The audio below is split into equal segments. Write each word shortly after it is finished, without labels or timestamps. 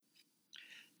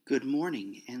Good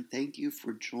morning, and thank you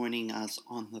for joining us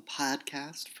on the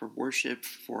podcast for worship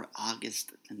for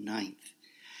August the 9th.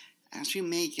 As you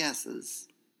may guess,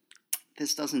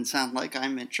 this doesn't sound like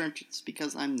I'm at church. It's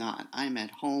because I'm not. I'm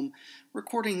at home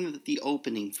recording the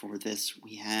opening for this.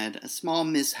 We had a small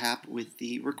mishap with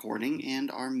the recording and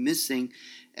are missing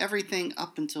everything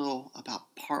up until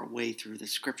about partway through the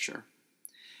scripture.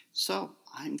 So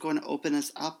I'm going to open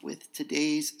us up with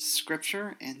today's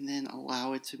scripture and then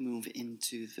allow it to move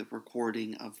into the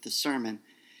recording of the sermon.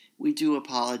 We do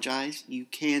apologize. You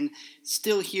can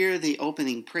still hear the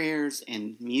opening prayers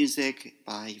and music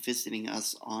by visiting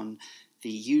us on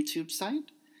the YouTube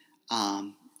site.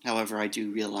 However, I do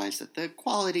realize that the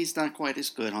quality is not quite as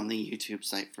good on the YouTube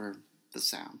site for the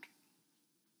sound.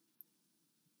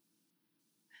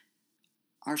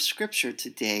 Our scripture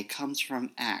today comes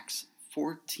from Acts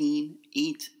 14,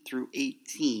 8 through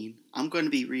 18. I'm going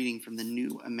to be reading from the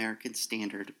New American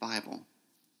Standard Bible.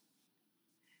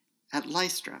 At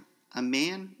Lystra, a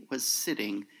man was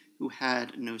sitting who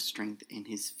had no strength in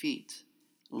his feet.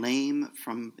 Lame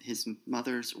from his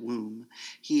mother's womb,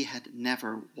 he had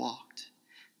never walked.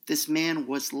 This man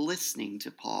was listening to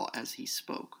Paul as he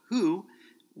spoke, who,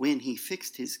 when he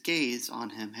fixed his gaze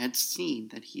on him, had seen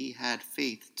that he had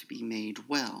faith to be made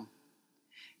well.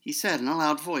 He said in a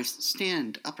loud voice,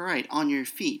 "Stand upright on your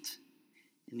feet."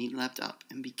 And he leapt up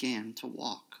and began to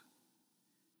walk.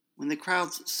 When the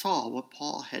crowds saw what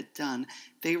Paul had done,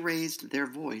 they raised their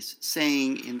voice,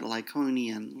 saying in the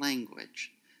Lycaonian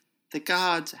language, "The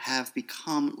gods have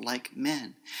become like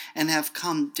men and have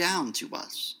come down to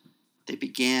us." They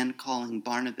began calling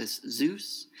Barnabas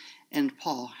Zeus and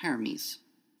Paul Hermes,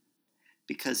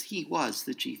 because he was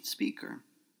the chief speaker.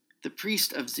 The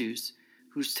priest of Zeus,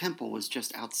 whose temple was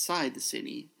just outside the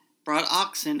city, brought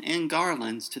oxen and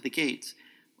garlands to the gates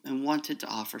and wanted to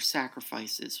offer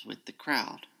sacrifices with the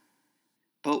crowd.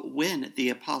 But when the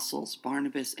apostles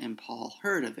Barnabas and Paul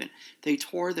heard of it, they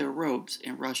tore their robes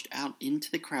and rushed out into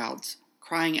the crowds,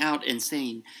 crying out and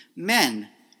saying, "Men,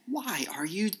 why are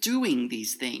you doing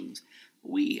these things?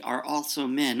 We are also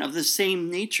men of the same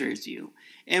nature as you,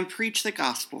 and preach the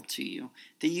gospel to you,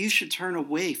 that you should turn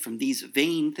away from these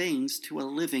vain things to a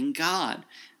living God,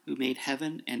 who made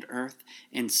heaven and earth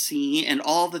and sea and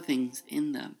all the things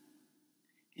in them.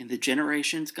 In the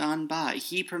generations gone by,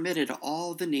 he permitted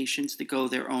all the nations to go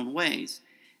their own ways,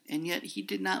 and yet he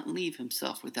did not leave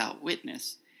himself without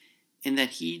witness, in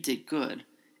that he did good,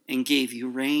 and gave you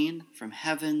rain from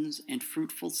heavens and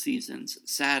fruitful seasons,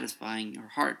 satisfying your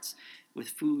hearts with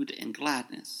food and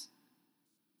gladness.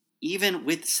 Even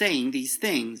with saying these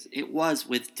things, it was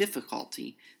with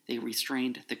difficulty they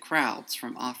restrained the crowds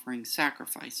from offering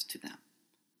sacrifice to them.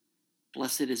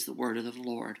 Blessed is the word of the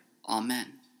Lord.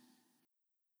 Amen.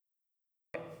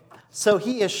 So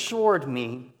he assured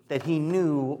me that he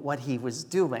knew what he was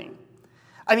doing.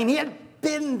 I mean, he had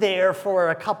been there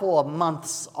for a couple of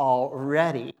months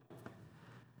already.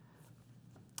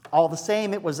 All the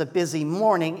same, it was a busy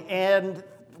morning, and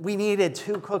we needed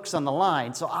 2 cooks on the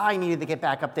line, so I needed to get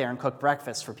back up there and cook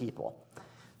breakfast for people.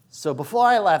 So before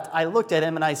I left, I looked at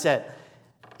him and I said,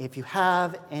 "If you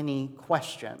have any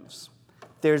questions,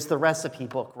 there's the recipe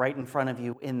book right in front of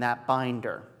you in that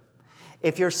binder.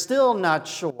 If you're still not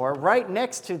sure, right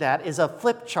next to that is a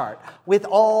flip chart with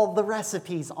all the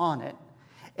recipes on it.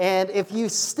 And if you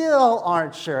still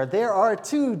aren't sure, there are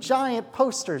 2 giant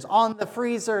posters on the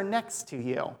freezer next to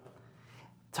you.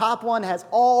 Top one has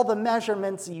all the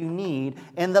measurements you need,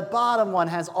 and the bottom one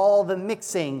has all the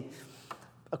mixing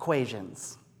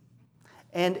equations.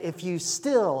 And if you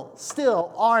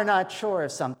still are not sure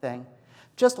of something,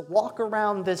 just walk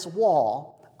around this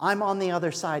wall. I'm on the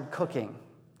other side cooking.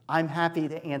 I'm happy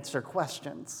to answer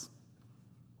questions."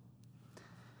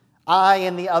 I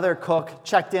and the other cook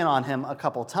checked in on him a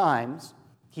couple times.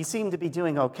 He seemed to be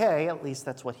doing okay, at least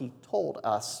that's what he told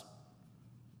us.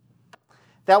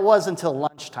 That was until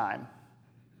lunchtime.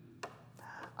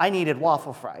 I needed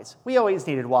waffle fries. We always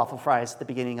needed waffle fries at the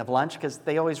beginning of lunch because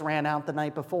they always ran out the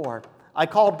night before. I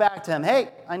called back to him,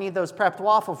 "Hey, I need those prepped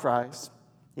waffle fries."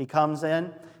 He comes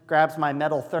in, grabs my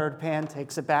metal third pan,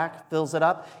 takes it back, fills it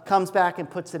up, comes back and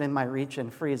puts it in my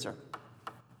reach-in freezer.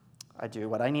 I do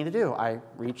what I need to do. I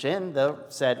reach in the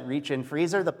said reach-in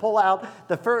freezer to pull out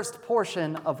the first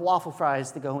portion of waffle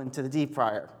fries to go into the deep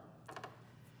fryer.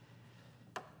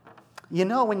 You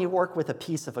know, when you work with a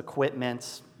piece of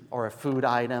equipment or a food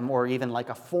item or even like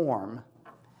a form,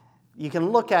 you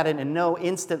can look at it and know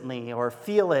instantly, or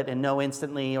feel it and know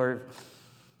instantly, or,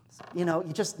 you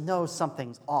just know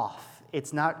something's off.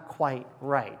 It's not quite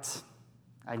right.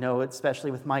 I know it,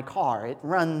 especially with my car. It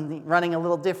running a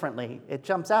little differently. It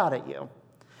jumps out at you.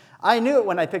 I knew it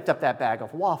when I picked up that bag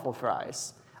of waffle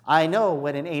fries. I know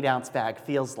what an 8-ounce bag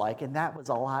feels like, and that was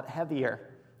a lot heavier.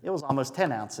 It was almost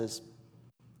 10 ounces.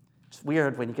 It's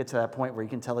weird when you get to that point where you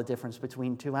can tell the difference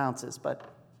between 2 ounces, but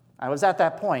I was at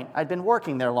that point. I'd been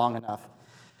working there long enough.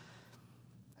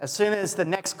 As soon as the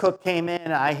next cook came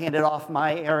in, I handed off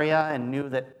my area and knew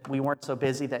that we weren't so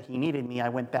busy that he needed me. I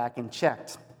went back and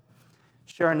checked.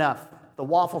 Sure enough, the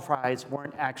waffle fries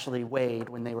weren't actually weighed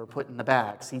when they were put in the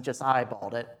bags. He just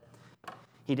eyeballed it.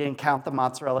 He didn't count the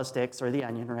mozzarella sticks or the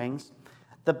onion rings.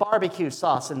 The barbecue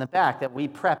sauce in the back that we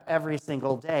prep every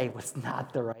single day was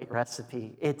not the right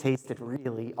recipe. It tasted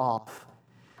really off.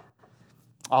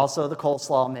 Also, the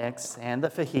coleslaw mix and the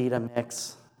fajita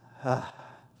mix.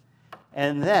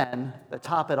 And then, to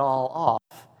top it all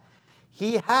off,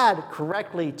 he had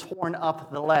correctly torn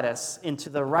up the lettuce into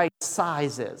the right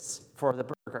sizes for the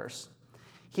burgers.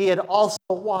 He had also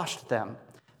washed them,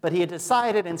 but he had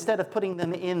decided instead of putting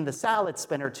them in the salad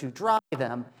spinner to dry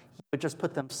them, he would just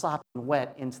put them sopping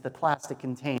wet into the plastic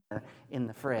container in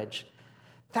the fridge.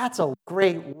 That's a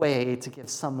great way to give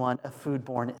someone a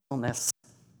foodborne illness.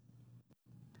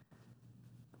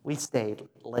 We stayed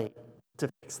late to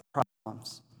fix the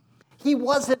problems. He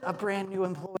wasn't a brand new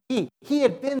employee. He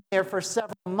had been there for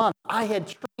several months. I had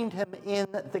trained him in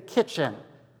the kitchen.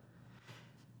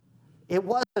 It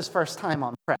was his first time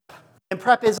on prep. And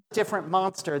prep is a different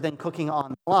monster than cooking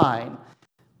on the line.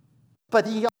 But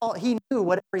he knew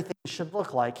what everything should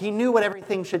look like. He knew what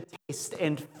everything should taste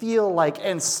and feel like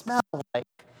and smell like.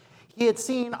 He had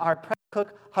seen our prep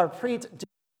cook, Harpreet, do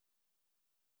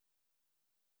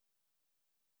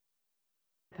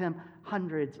him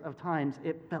hundreds of times,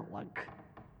 it felt like.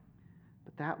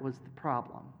 But that was the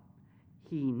problem.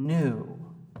 He knew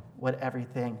what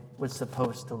everything was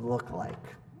supposed to look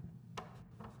like.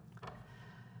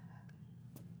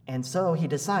 And so he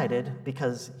decided,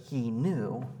 because he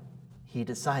knew, he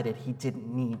decided he didn't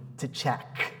need to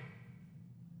check.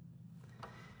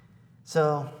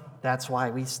 So that's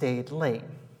why we stayed late.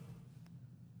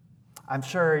 I'm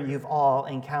sure you've all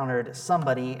encountered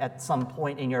somebody at some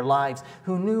point in your lives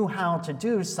who knew how to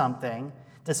do something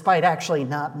despite actually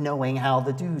not knowing how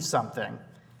to do something.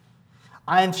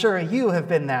 I'm sure you have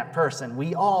been that person.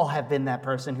 We all have been that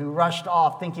person who rushed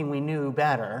off thinking we knew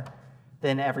better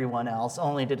than everyone else,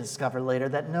 only to discover later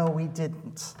that no, we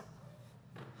didn't.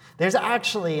 There's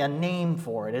actually a name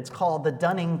for it. It's called the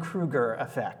Dunning-Kruger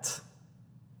effect.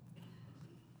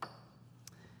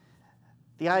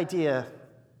 The idea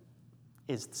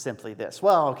is simply this.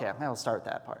 Well, okay, I'll start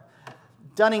that part.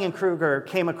 Dunning and Kruger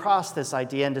came across this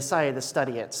idea and decided to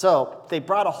study it. So they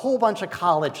brought a whole bunch of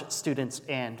college students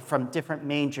in from different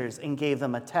majors and gave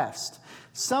them a test.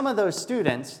 Some of those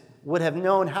students would have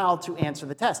known how to answer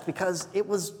the test because it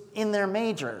was in their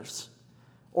majors,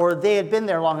 or they had been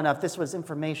there long enough. This was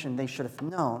information they should have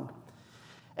known.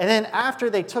 And then after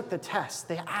they took the test,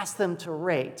 they asked them to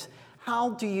rate,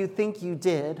 how do you think you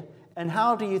did, and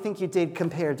how do you think you did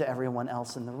compared to everyone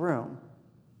else in the room?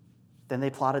 Then they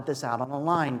plotted this out on a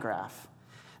line graph.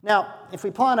 Now, if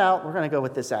we plot out, we're going to go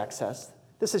with this axis.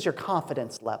 This is your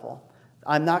confidence level.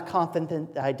 I'm not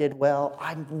confident I did well.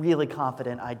 I'm really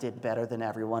confident I did better than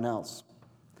everyone else.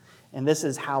 And this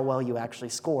is how well you actually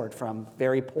scored, from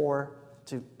very poor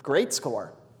to great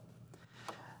score.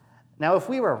 Now, if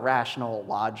we were rational,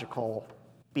 logical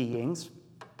beings,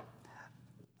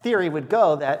 theory would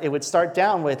go that it would start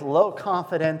down with low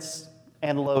confidence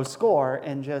and low score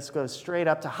and just go straight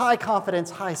up to high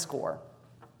confidence, high score.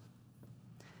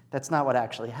 That's not what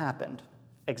actually happened.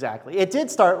 Exactly. It did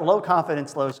start low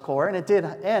confidence, low score, and it did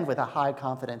end with a high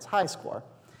confidence, high score.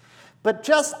 But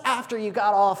just after you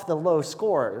got off the low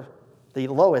score, the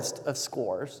lowest of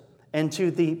scores, and to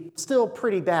the still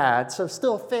pretty bad, so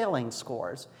still failing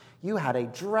scores, you had a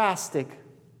drastic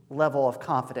level of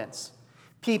confidence.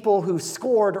 People who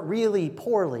scored really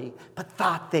poorly but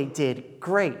thought they did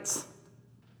great.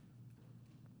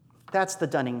 That's the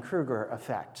Dunning-Kruger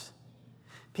effect.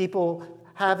 People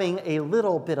having a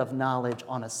little bit of knowledge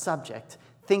on a subject,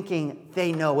 thinking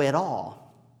they know it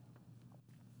all.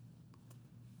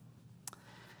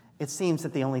 It seems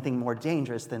that the only thing more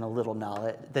dangerous than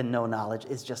no knowledge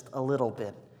is just a little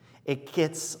bit. It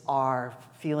gets our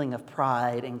feeling of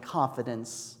pride and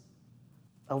confidence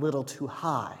a little too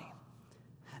high.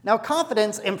 Now,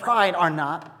 confidence and pride are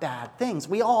not bad things.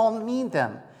 We all need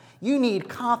them. You need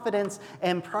confidence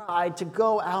and pride to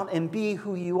go out and be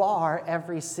who you are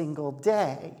every single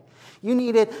day. You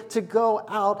need it to go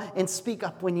out and speak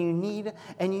up when you need it,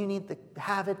 and you need to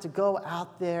have it to go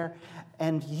out there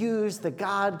and use the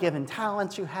God-given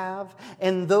talents you have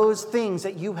and those things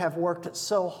that you have worked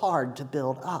so hard to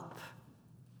build up.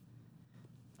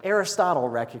 Aristotle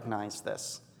recognized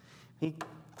this. He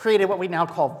created what we now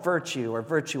call virtue or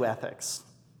virtue ethics.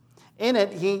 In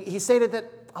it, he stated that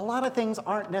a lot of things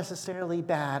aren't necessarily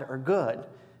bad or good,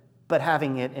 but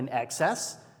having it in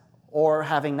excess or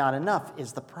having not enough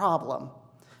is the problem.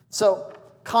 So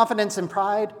confidence and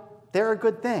pride, they're a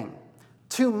good thing.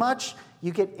 Too much,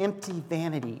 you get empty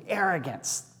vanity,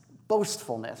 arrogance,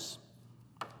 boastfulness.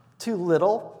 Too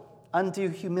little, undue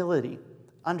humility,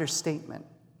 understatement.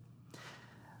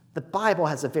 The Bible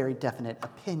has a very definite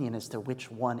opinion as to which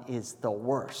one is the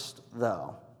worst,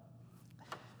 though.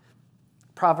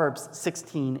 Proverbs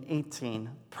 16:18.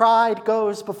 Pride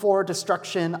goes before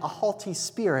destruction, a haughty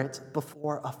spirit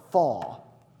before a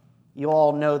fall. You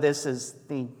all know this as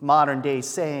the modern day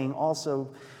saying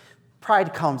also,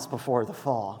 pride comes before the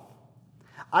fall.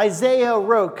 Isaiah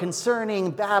wrote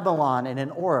concerning Babylon in an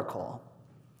oracle,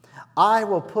 I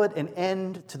will put an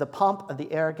end to the pomp of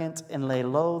the arrogant and lay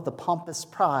low the pompous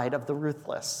pride of the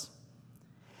ruthless.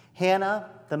 Hannah,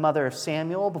 the mother of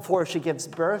Samuel, before she gives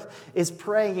birth, is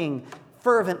praying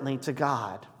fervently to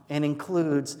God and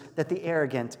includes that the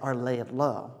arrogant are laid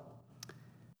low.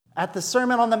 At the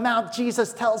Sermon on the Mount,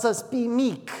 Jesus tells us, be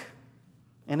meek.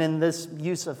 And in this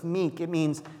use of meek, it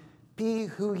means be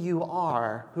who you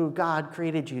are, who God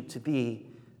created you to be.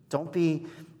 Don't be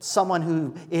someone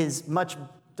who is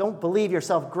don't believe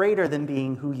yourself greater than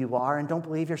being who you are, and don't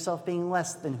believe yourself being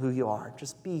less than who you are.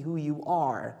 Just be who you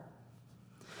are.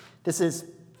 This is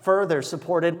further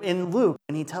supported in Luke,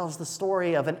 and he tells the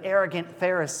story of an arrogant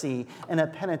Pharisee and a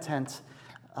penitent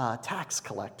tax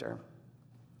collector.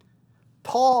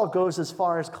 Paul goes as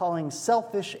far as calling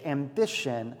selfish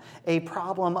ambition a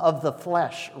problem of the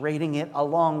flesh, rating it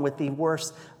along with the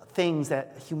worst things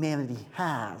that humanity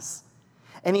has.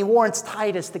 And he warns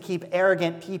Titus to keep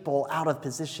arrogant people out of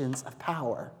positions of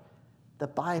power. The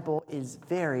Bible is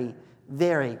very,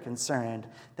 very concerned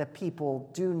that people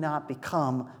do not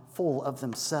become full of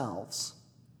themselves,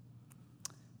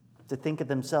 to think of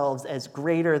themselves as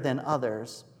greater than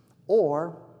others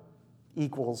or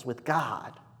equals with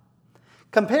God.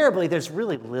 Comparably, there's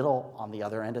really little on the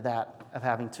other end of that, of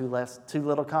having too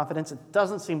little confidence. It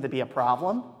doesn't seem to be a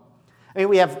problem. I mean,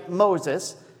 we have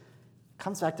Moses.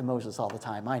 Comes back to Moses all the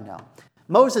time, I know.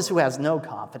 Moses, who has no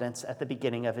confidence at the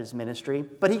beginning of his ministry,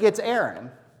 but he gets Aaron.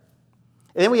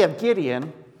 And then we have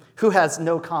Gideon, who has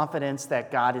no confidence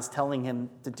that God is telling him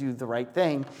to do the right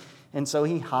thing, and so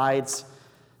he hides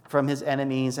from his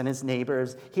enemies and his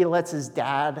neighbors. He lets his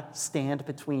dad stand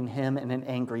between him and an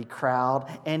angry crowd,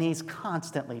 and he's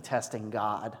constantly testing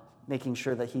God, making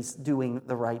sure that he's doing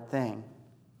the right thing.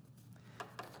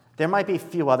 There might be a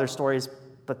few other stories,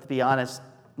 but to be honest,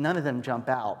 none of them jump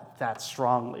out that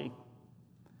strongly.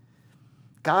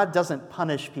 God doesn't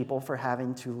punish people for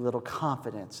having too little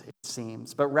confidence, it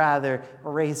seems, but rather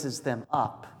raises them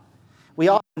up. We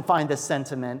often find this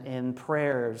sentiment in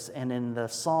prayers and in the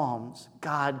Psalms.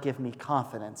 God, give me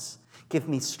confidence. Give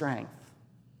me strength.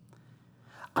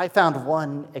 I found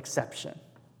one exception,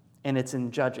 and it's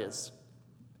in Judges,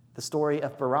 the story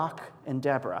of Barak and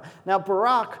Deborah. Now,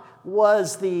 Barak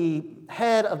was the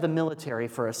head of the military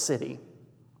for a city,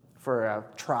 for a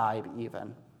tribe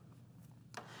even.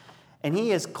 And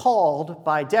he is called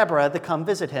by Deborah to come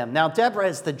visit him. Now, Deborah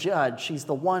is the judge. She's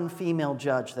the one female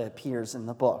judge that appears in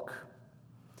the book.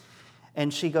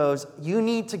 And she goes, you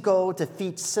need to go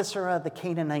defeat Sisera, the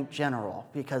Canaanite general,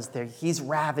 because he's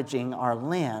ravaging our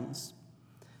lands.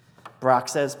 Barak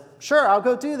says, sure, I'll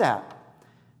go do that.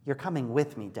 You're coming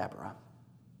with me, Deborah.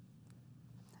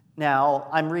 Now,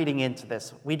 I'm reading into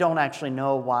this. We don't actually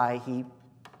know why he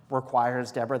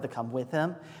requires Deborah to come with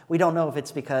him. We don't know if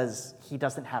it's because he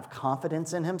doesn't have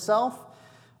confidence in himself,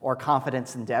 or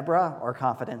confidence in Deborah, or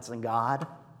confidence in God.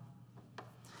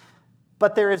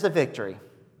 But there is a victory.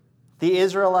 The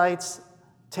Israelites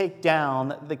take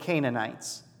down the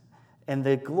Canaanites, and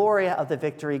the glory of the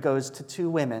victory goes to two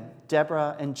women,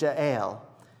 Deborah and Jael.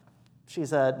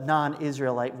 She's a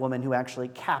non-Israelite woman who actually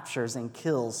captures and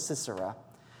kills Sisera.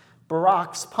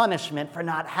 Barak's punishment for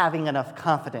not having enough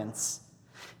confidence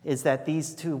is that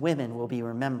these two women will be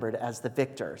remembered as the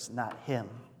victors, not him.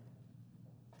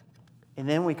 And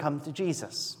then we come to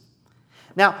Jesus.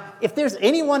 Now, if there's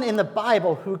anyone in the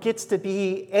Bible who gets to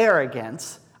be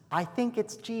arrogant, I think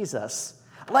it's Jesus.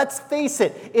 Let's face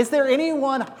it, is there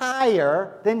anyone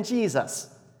higher than Jesus?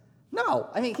 No,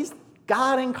 I mean, he's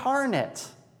God incarnate.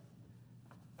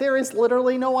 There is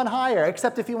literally no one higher,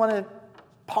 except if you want to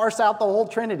parse out the whole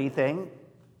Trinity thing.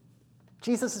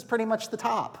 Jesus is pretty much the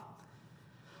top.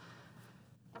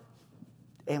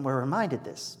 And we're reminded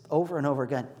this over and over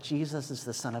again. Jesus is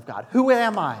the Son of God. Who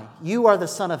am I? You are the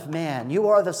Son of Man. You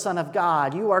are the Son of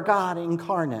God. You are God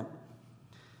incarnate.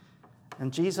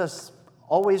 And Jesus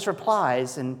always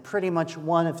replies in pretty much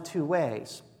one of two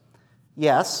ways.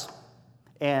 Yes,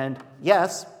 and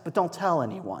yes, but don't tell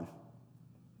anyone.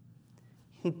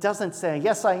 He doesn't say,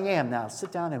 yes, I am now,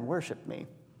 sit down and worship me.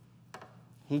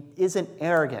 He isn't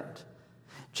arrogant.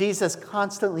 Jesus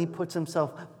constantly puts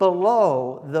himself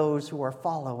below those who are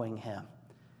following him.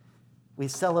 We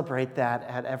celebrate that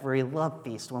at every love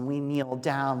feast when we kneel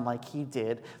down like he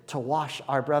did to wash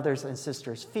our brothers and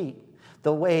sisters' feet,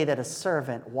 the way that a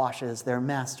servant washes their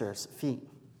master's feet.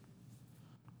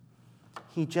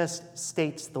 He just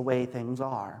states the way things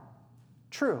are.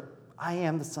 True, I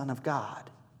am the Son of God.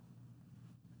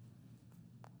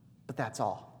 But that's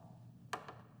all.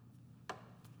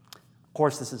 Of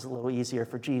course, this is a little easier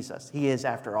for Jesus. He is,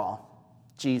 after all,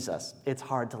 Jesus. It's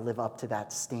hard to live up to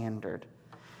that standard.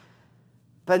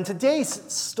 But in today's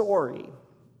story,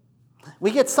 we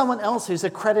get someone else who's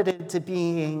accredited to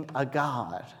being a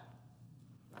god.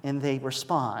 And they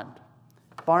respond.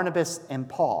 Barnabas and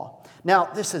Paul. Now,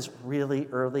 this is really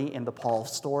early in the Paul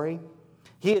story.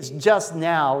 He has just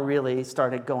now really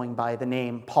started going by the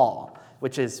name Paul,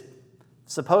 which is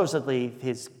supposedly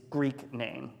his Greek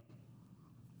name.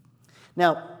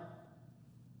 Now,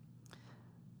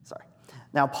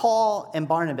 Paul and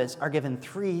Barnabas are given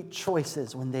three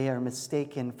choices when they are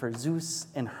mistaken for Zeus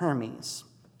and Hermes,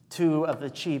 two of the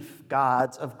chief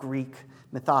gods of Greek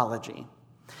mythology.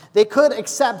 They could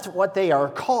accept what they are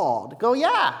called. Go,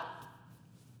 yeah,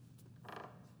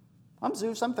 I'm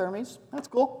Zeus, I'm Hermes, that's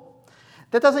cool.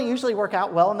 That doesn't usually work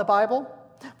out well in the Bible.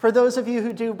 For those of you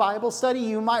who do Bible study,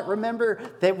 you might remember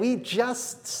that we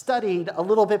just studied a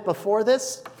little bit before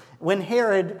this when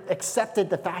Herod accepted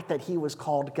the fact that he was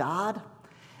called God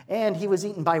and he was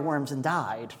eaten by worms and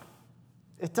died.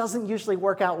 It doesn't usually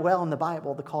work out well in the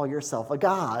Bible to call yourself a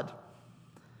god.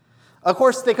 Of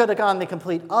course, they could have gone the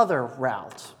complete other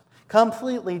route,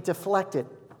 completely deflected.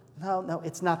 No,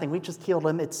 it's nothing. We just healed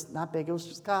him. It's not big. It was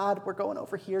just, God, we're going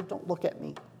over here. Don't look at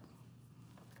me.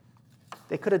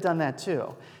 They could have done that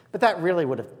too. But that really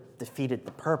would have defeated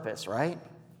the purpose, right?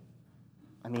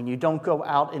 I mean, you don't go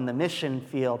out in the mission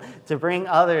field to bring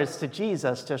others to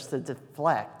Jesus just to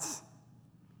deflect.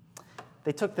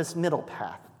 They took this middle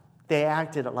path. They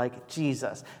acted like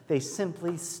Jesus. They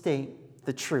simply state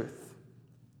the truth.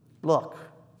 Look,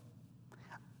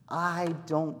 I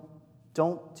don't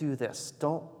do this.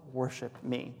 Don't worship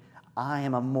me. I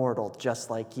am a mortal just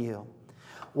like you.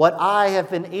 What I have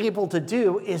been able to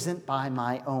do isn't by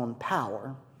my own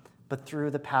power, but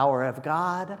through the power of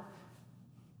God,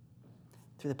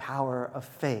 through the power of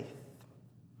faith.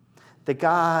 The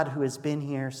God who has been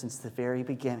here since the very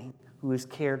beginning, who has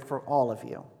cared for all of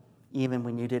you, even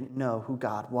when you didn't know who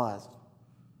God was.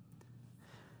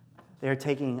 They're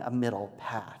taking a middle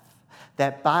path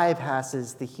that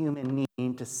bypasses the human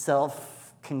need to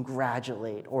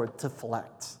self-congratulate or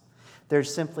deflect. They're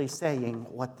simply saying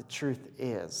what the truth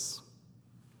is.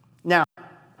 Now,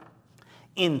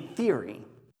 in theory,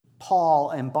 Paul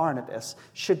and Barnabas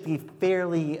should be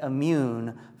fairly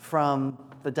immune from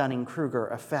the Dunning-Kruger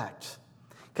effect.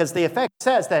 Because the effect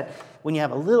says that when you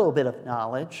have a little bit of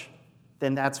knowledge,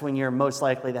 then that's when you're most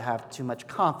likely to have too much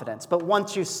confidence. But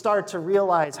once you start to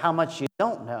realize how much you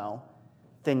don't know,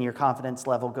 then your confidence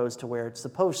level goes to where it's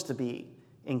supposed to be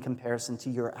in comparison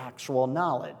to your actual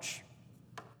knowledge.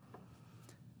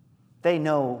 They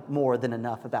know more than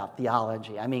enough about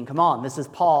theology. I mean, come on, this is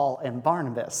Paul and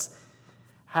Barnabas.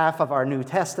 Half of our New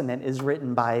Testament is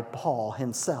written by Paul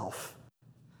himself.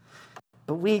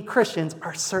 But we Christians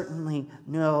are certainly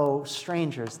no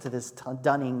strangers to this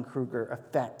Dunning-Kruger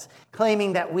effect,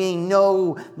 claiming that we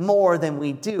know more than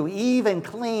we do, even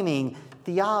claiming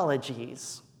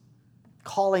theologies,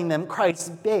 calling them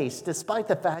Christ-based, despite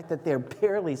the fact that they're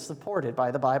barely supported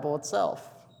by the Bible itself.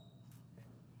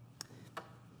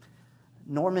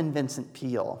 Norman Vincent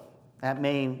Peale, that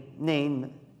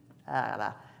name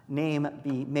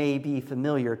may be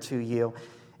familiar to you.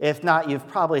 If not, you've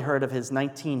probably heard of his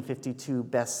 1952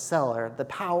 bestseller, The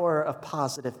Power of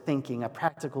Positive Thinking, a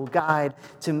practical guide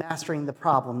to mastering the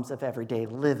problems of everyday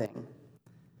living.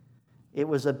 It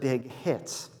was a big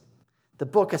hit. The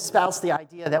book espouses the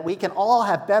idea that we can all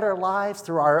have better lives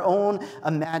through our own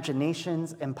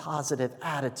imaginations and positive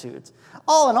attitudes.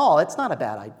 All in all, it's not a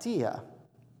bad idea.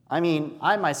 I mean,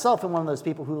 I myself am one of those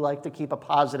people who like to keep a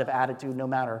positive attitude no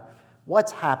matter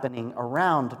what's happening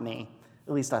around me.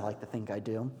 At least I like to think I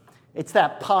do. It's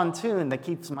that pontoon that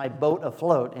keeps my boat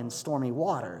afloat in stormy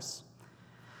waters.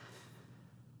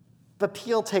 But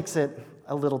Peale takes it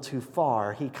a little too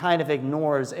far. He kind of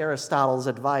ignores Aristotle's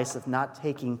advice of not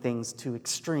taking things to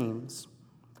extremes.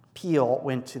 Peale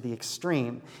went to the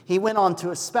extreme. He went on to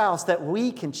espouse that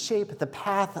we can shape the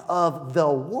path of the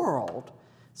world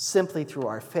simply through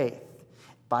our faith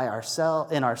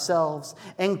in ourselves,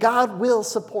 and God will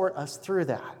support us through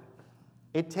that.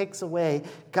 It takes away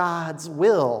God's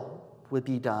will would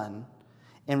be done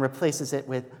and replaces it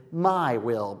with my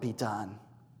will be done.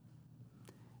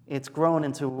 It's grown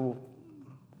into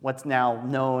what's now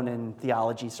known in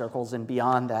theology circles and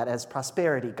beyond that as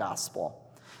prosperity gospel.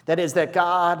 That is, that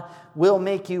God will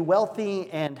make you wealthy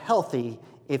and healthy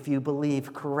if you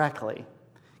believe correctly.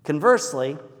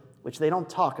 Conversely, which they don't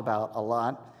talk about a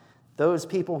lot, those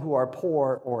people who are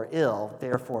poor or ill,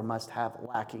 therefore, must have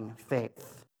lacking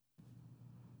faith.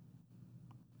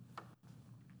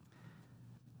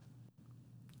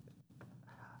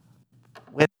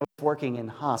 When I was working in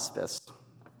hospice,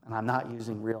 and I'm not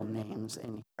using real names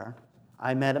in here,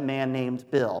 I met a man named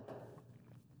Bill.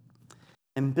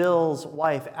 And Bill's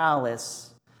wife,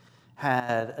 Alice,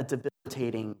 had a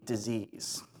debilitating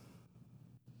disease.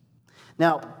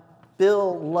 Now,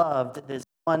 Bill loved this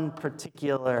one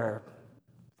particular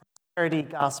prosperity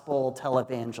gospel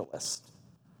televangelist.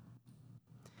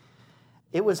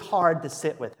 It was hard to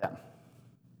sit with him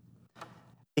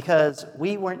because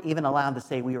we weren't even allowed to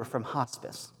say we were from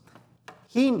hospice.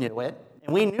 He knew it,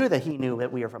 and we knew that he knew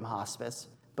that we were from hospice,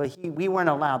 but we weren't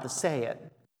allowed to say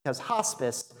it because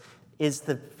hospice is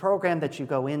the program that you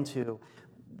go into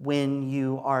when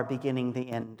you are beginning the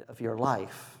end of your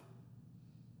life.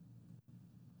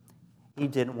 He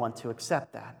didn't want to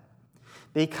accept that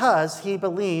because he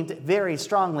believed very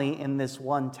strongly in this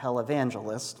one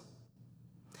televangelist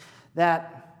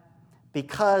that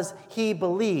because he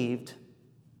believed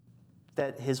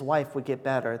that his wife would get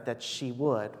better, that she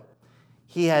would,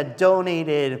 he had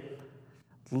donated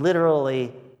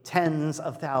literally tens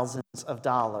of thousands of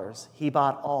dollars. He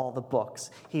bought all the books.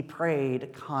 He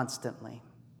prayed constantly.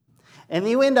 And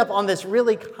you end up on this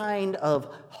really kind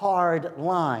of hard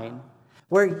line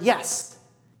where, yes,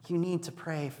 you need to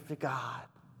pray for God.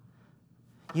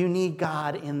 You need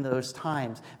God in those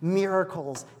times.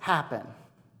 Miracles happen.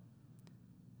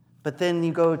 But then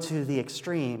you go to the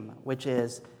extreme, which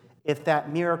is, if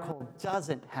that miracle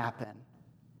doesn't happen,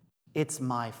 it's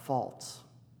my fault.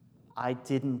 I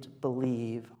didn't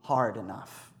believe hard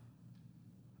enough.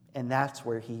 And that's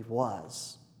where he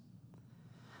was.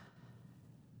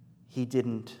 He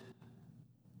didn't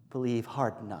believe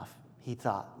hard enough, he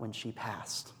thought, when she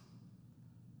passed.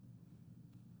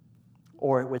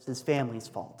 Or it was his family's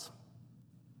fault.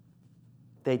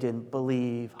 They didn't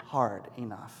believe hard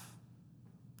enough.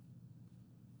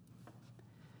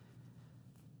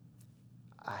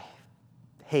 I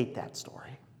hate that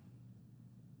story.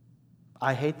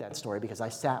 I hate that story because I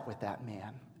sat with that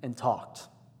man and talked.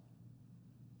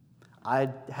 I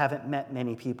haven't met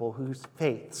many people whose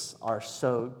faiths are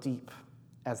so deep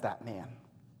as that man.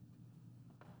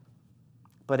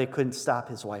 But it couldn't stop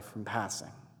his wife from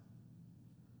passing.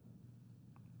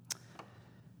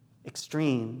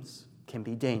 Extremes can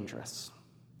be dangerous.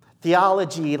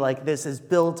 Theology like this is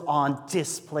built on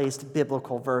displaced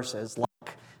biblical verses like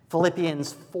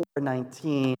Philippians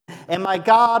 4:19. And my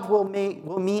God will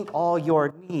meet all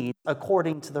your needs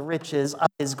according to the riches of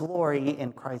his glory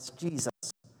in Christ Jesus.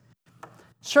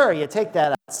 Sure, you take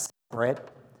that out separate,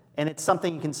 and it's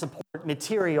something you can support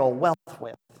material wealth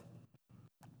with.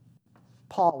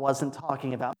 Paul wasn't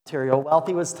talking about material wealth.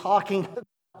 He was talking about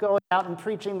going out and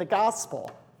preaching the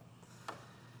gospel.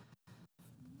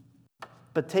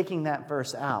 But taking that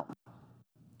verse out,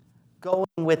 going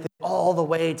with it all the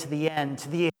way to the end, to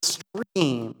the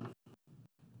extreme,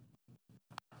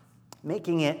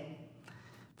 making it,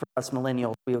 for us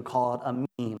millennials, we would call it a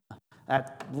meme,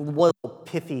 that little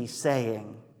pithy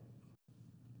saying.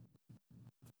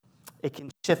 It can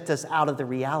shift us out of the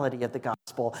reality of the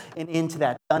gospel and into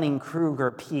that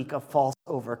Dunning-Kruger peak of false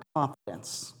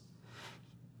overconfidence.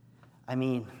 I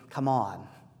mean, come on.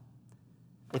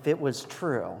 If it was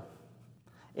true,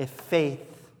 if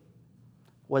faith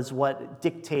was what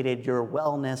dictated your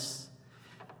wellness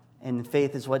and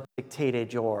faith is what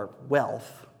dictated your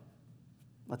wealth,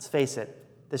 let's face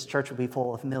it, this church would be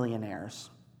full of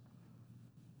millionaires.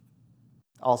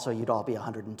 Also, you'd all be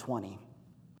 120.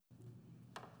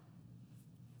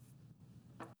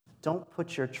 Don't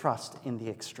put your trust in the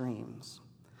extremes.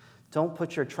 Don't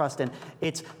put your trust in,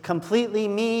 it's completely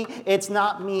me, it's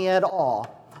not me at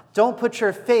all. Don't put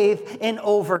your faith in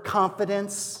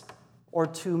overconfidence or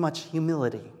too much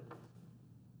humility.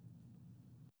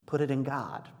 Put it in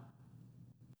God.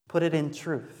 Put it in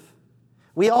truth.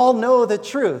 We all know the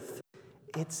truth.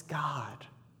 It's God.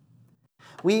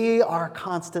 We are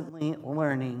constantly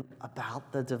learning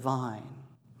about the divine.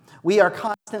 We are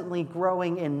constantly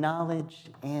growing in knowledge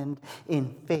and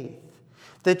in faith.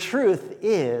 The truth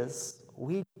is,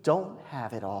 we don't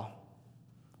have it all.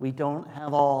 We don't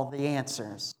have all the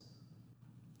answers.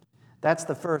 That's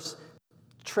the first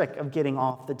trick of getting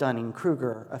off the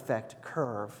Dunning-Kruger effect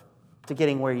curve to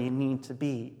getting where you need to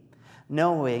be,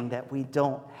 knowing that we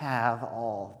don't have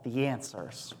all the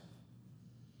answers.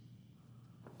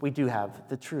 We do have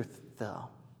the truth, though.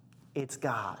 It's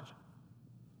God.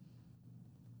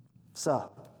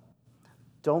 So,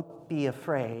 don't be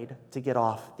afraid to get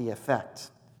off the effect.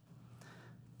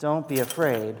 Don't be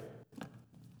afraid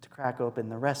to crack open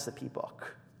the recipe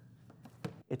book.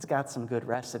 It's got some good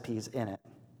recipes in it.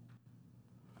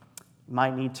 You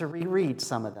might need to reread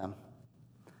some of them,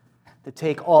 to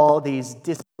take all these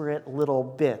disparate little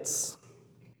bits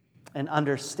and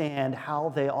understand how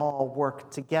they all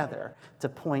work together to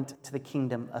point to the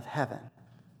kingdom of heaven.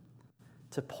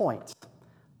 To point,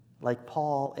 like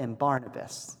Paul and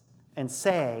Barnabas, and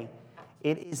say,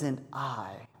 it isn't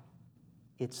I,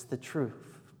 it's the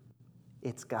truth,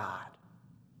 it's God.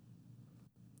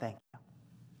 Thank you.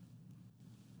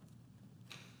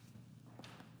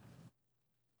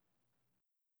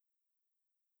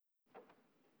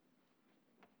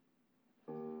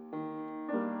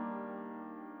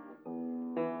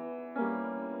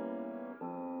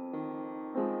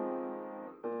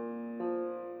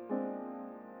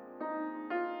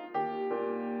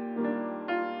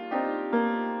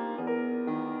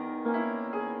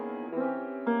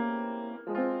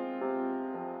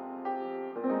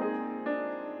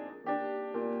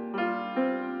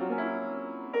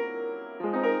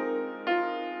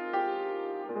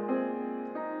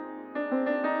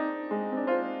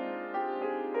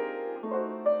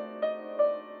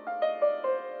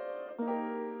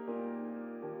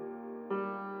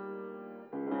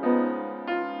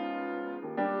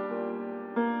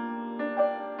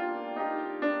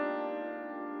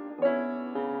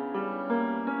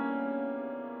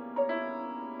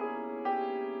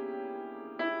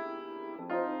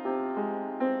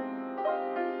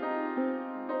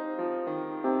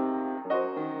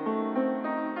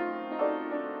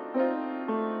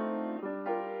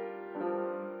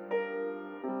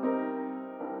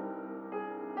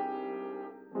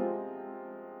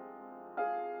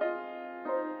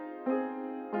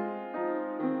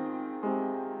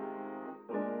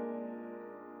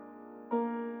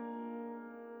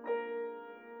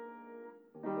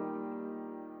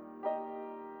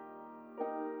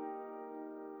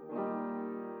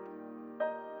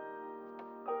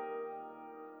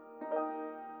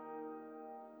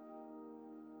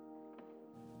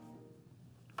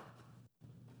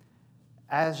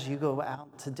 As you go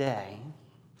out today,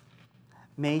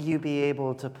 may you be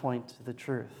able to point to the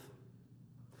truth,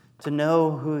 to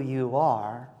know who you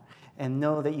are, and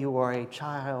know that you are a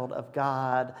child of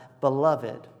God,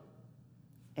 beloved,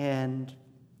 and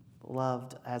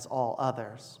loved as all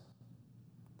others.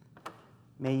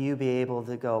 May you be able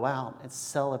to go out and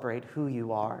celebrate who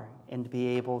you are and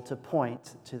be able to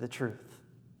point to the truth.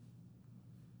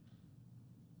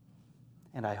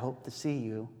 And I hope to see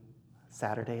you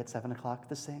Saturday at 7 o'clock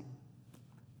to sing.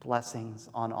 Blessings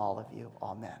on all of you.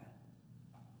 Amen.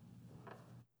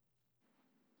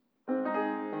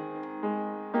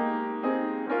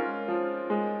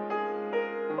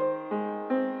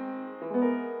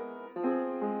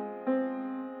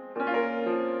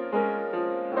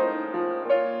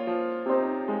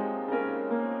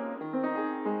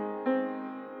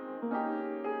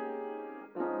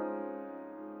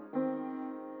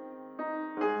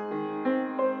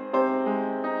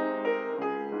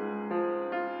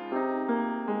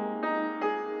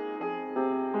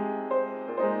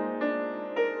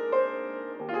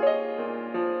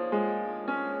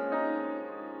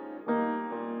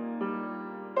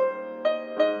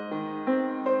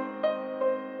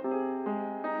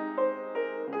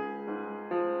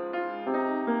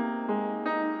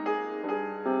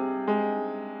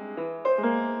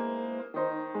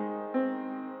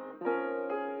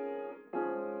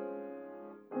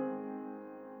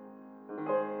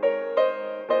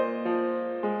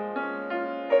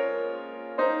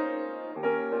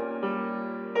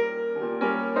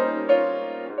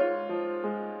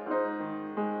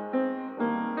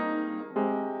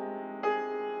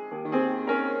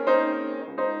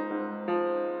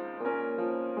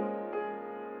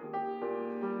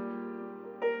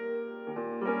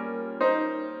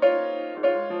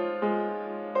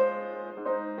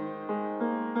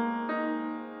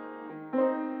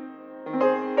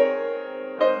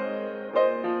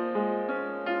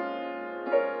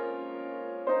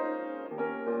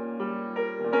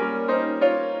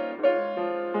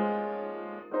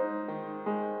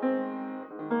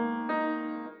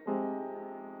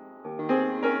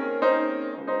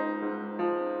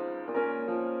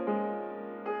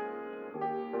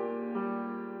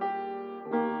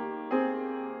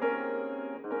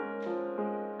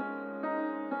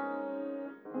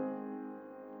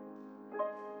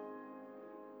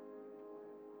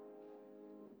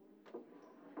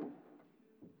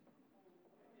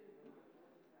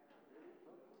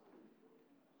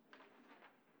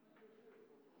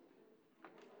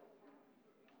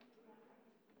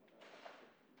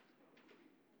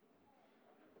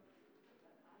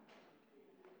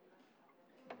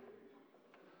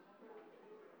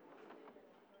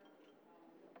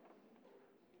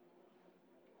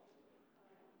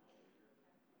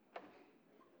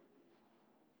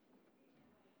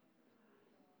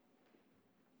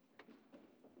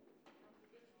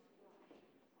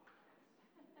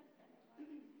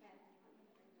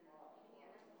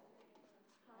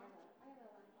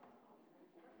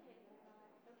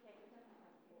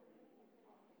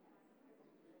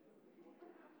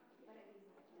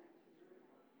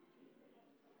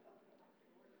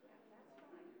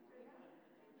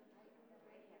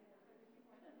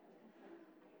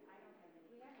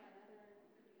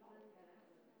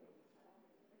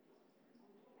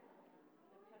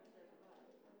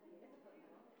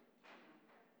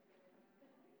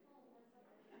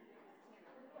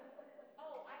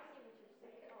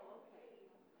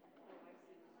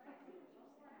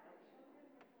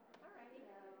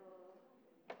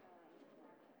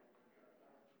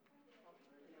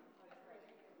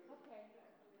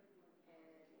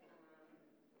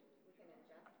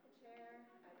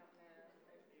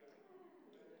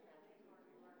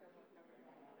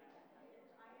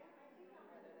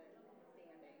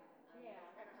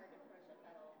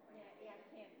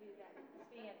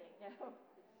 No.